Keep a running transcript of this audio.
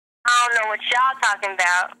don't know what y'all talking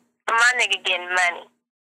about, but my nigga getting money.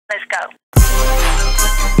 Let's go.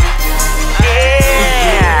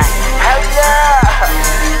 Yeah, hello,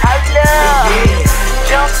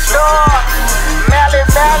 Youngstar, Melly,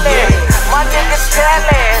 my nigga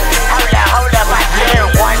Telly. Hold up, I said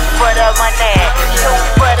 1 for the money, 2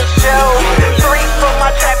 for the show, 3 for my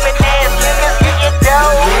trapping ass niggas getting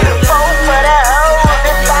dough, 4 for the hoes,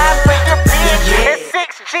 and 5 for your bitch, and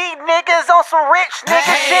 6G niggas on some rich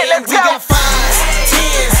nigga shit. Let's go. We got 5s,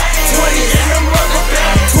 10s, 20s, in them rubber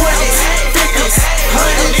band 20s, 50s,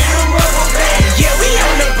 100s in them rubber band. Yeah, we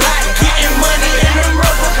on the block getting money in them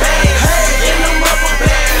rubber band. Hey, in them rubber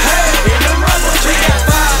band. Hey, in them rubber band. We got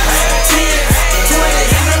 5s, 10s,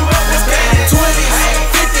 20s in them rubber band 20s,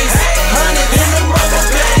 50s, 100s in them rubber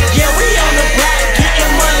band. Yeah, we on the block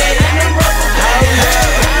getting money in them rubber band.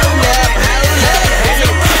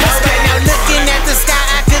 Now looking at the sky,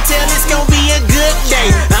 I could tell it's gonna be a good day.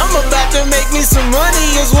 I'm about to make me some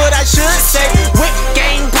money, is what I should say. Whip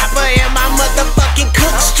game popper and my motherfucking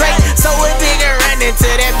cook straight. So a nigga run into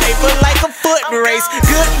that paper like a foot race.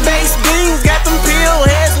 Good bass beans, got them pill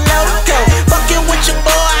heads loco. Fucking with your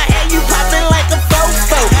boy, I had you popping like a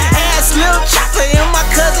fofo. Ass little chopper and my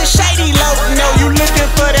cousin Shady Low. No, you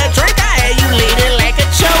looking for that drink, I had you leading like a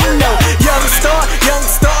chono. Youngstar,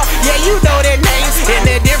 yeah, you know that name. And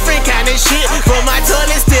that different kind of shit, but my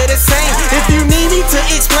toilet's still the same. If you need me to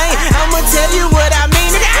explain, I'ma tell you what I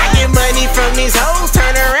mean. Nigga, I get money from these hoes,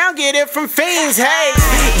 turn around, get it from fiends. Hey,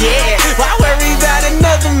 yeah, why worry about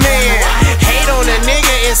another man? Hate on a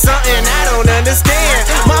nigga is something I don't understand.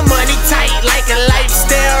 My money tight like a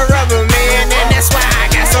lifestyle rubber man, and that's why I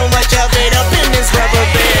got so much of it up in this rubber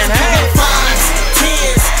band. We got 5s,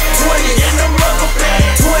 10s, 20s in them rubber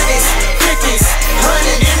band 20s, 50s,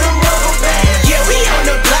 100s in them rubber band. Yeah, we on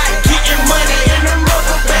the block getting money in them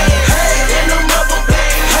rubber band. Hey, in them rubber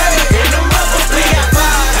band. Hey, in them rubber band. We got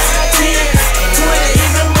 5s, 10s, 20s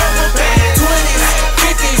in them rubber band 20s,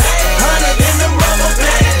 50s, 100s in them rubber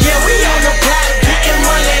band. Yeah, we on the block getting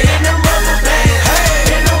money in them rubber band.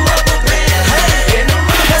 Hey, in them rubber band. Hey, in them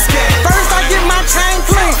rubber band. First I get my chain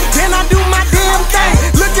clean, then I do my damn thing.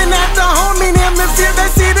 Looking at the homie them to see if they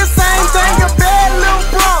see the same thing. A bad little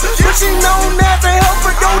bro, but she known as to help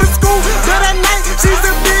her go to school. But at night she's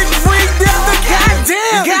a big freak. That's the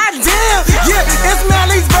goddamn, yeah, it's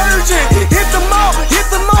Melly's version. Hit the mall,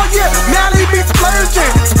 yeah. Melly be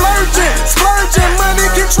splurging. Money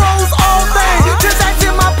controls all things. Just act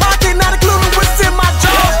in my pocket, not including what's in my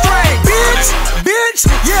drawstring. Bitch,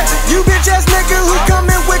 yeah, you bitch ass nigga who come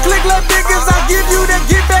in with click like niggas. I give you that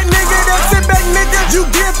get back nigga, that sit back nigga. You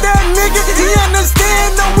get that nigga, he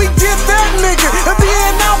understand, no we get that nigga. If he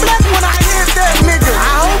ain't now black when I hit that nigga,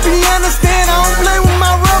 I hope he understand I don't play with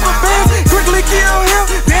my rubber bands. Quickly kill him,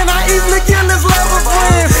 then I easily kill his lover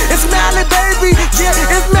friend. It's Melly baby,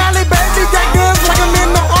 yeah, it's Melly baby. Got guns like I'm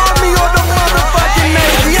in the army or the motherfucking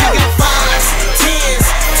Navy. We got 5s, 10s,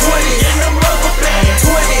 20s in them rubber band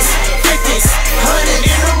 20s, 50s, 100s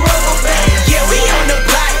in them rubber band. Yeah, we on the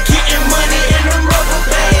block getting money in them rubber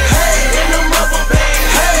band. Hey, in them rubber band.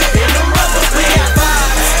 Hey, in them rubber band. We got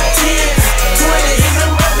 5s, 10s, 20s in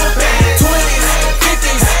them rubber band 20s,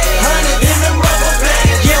 50s, 100s in them rubber band.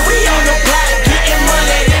 Yeah, we on the block getting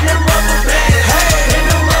money in them rubber band. Hey, in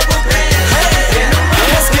them rubber band. Hey, in them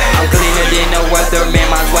rubber band. I'm cleaner than no other man,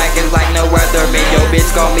 my swag is like no other man. Yo bitch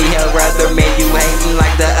call me hell rather man, you hating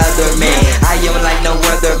like the other man. I am like no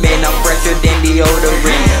other man, I'm fresher than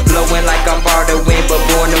deodorant. Blowing like I'm bar to win, but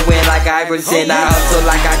born to win like Iverson. I hustle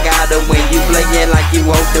like I gotta win, you playing like you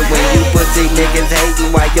hope to win. You pussy niggas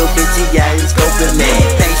hating while your bitch yeah is scoping man.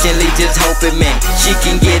 Patiently just hoping man, she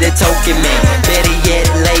can get a token man. Better yet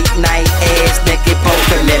late night ass naked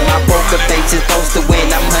poker man. My poker face is supposed to win,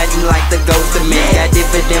 I'm hunting like the ghost of man. Got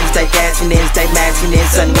dividends, stay cashing in, stay mashing in,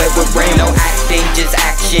 sunweb with brain. No acting, just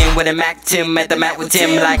action with a Mac Tim at the mat with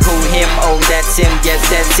Tim. Like who him, oh that's him, yes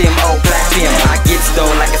that's him, oh black him. I get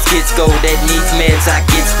stole like a schizo that needs meds. I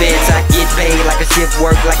get feds, I get paid like a shift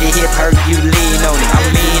work, like a hip hurt, you lean on it. I'm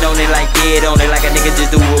mean on it, like dead on it, like a nigga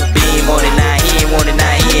just do a beam on it. Nah he ain't want it,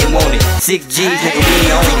 nah he ain't want it. 6G's nigga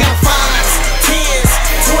we on We it. got 5s, 10s,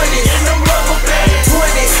 20s in them rubber band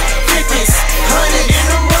 20s, 50s, 100s in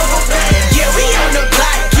them rubber band. Yeah, we on the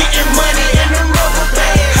block getting money in them rubber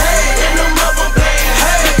band. Hey, in them rubber band.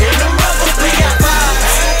 Hey, in them rubber band. We got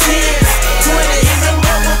 5s, 10s, 20s in them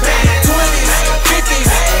rubber band 20s, 50s,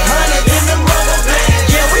 100s in them rubber band.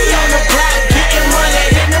 Yeah, we on the block getting money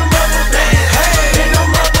in them rubber band. Hey, in them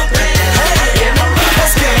rubber band. Hey, in them rubber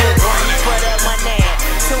band. 1 for the money,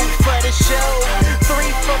 2 for the show,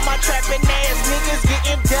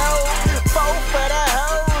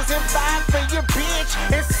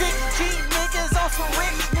 6G niggas on some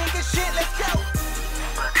rich nigga shit, let's go.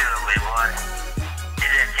 What's good with it, boy? This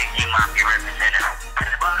is that 6G Mafia representative in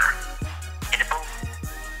the bar, in the booth.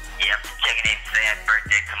 Yeah, I'm just checking in to say happy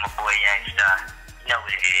birthday to my boy Youngstar. You know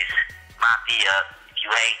what it is. Mafia, if you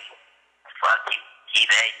hate, fuck you. Keep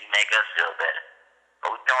hating, you make us feel better. But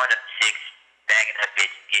we throwing up 6, bagging up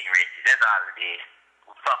bitches, getting rich. That's all it is.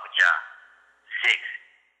 We fuck with y'all. 6.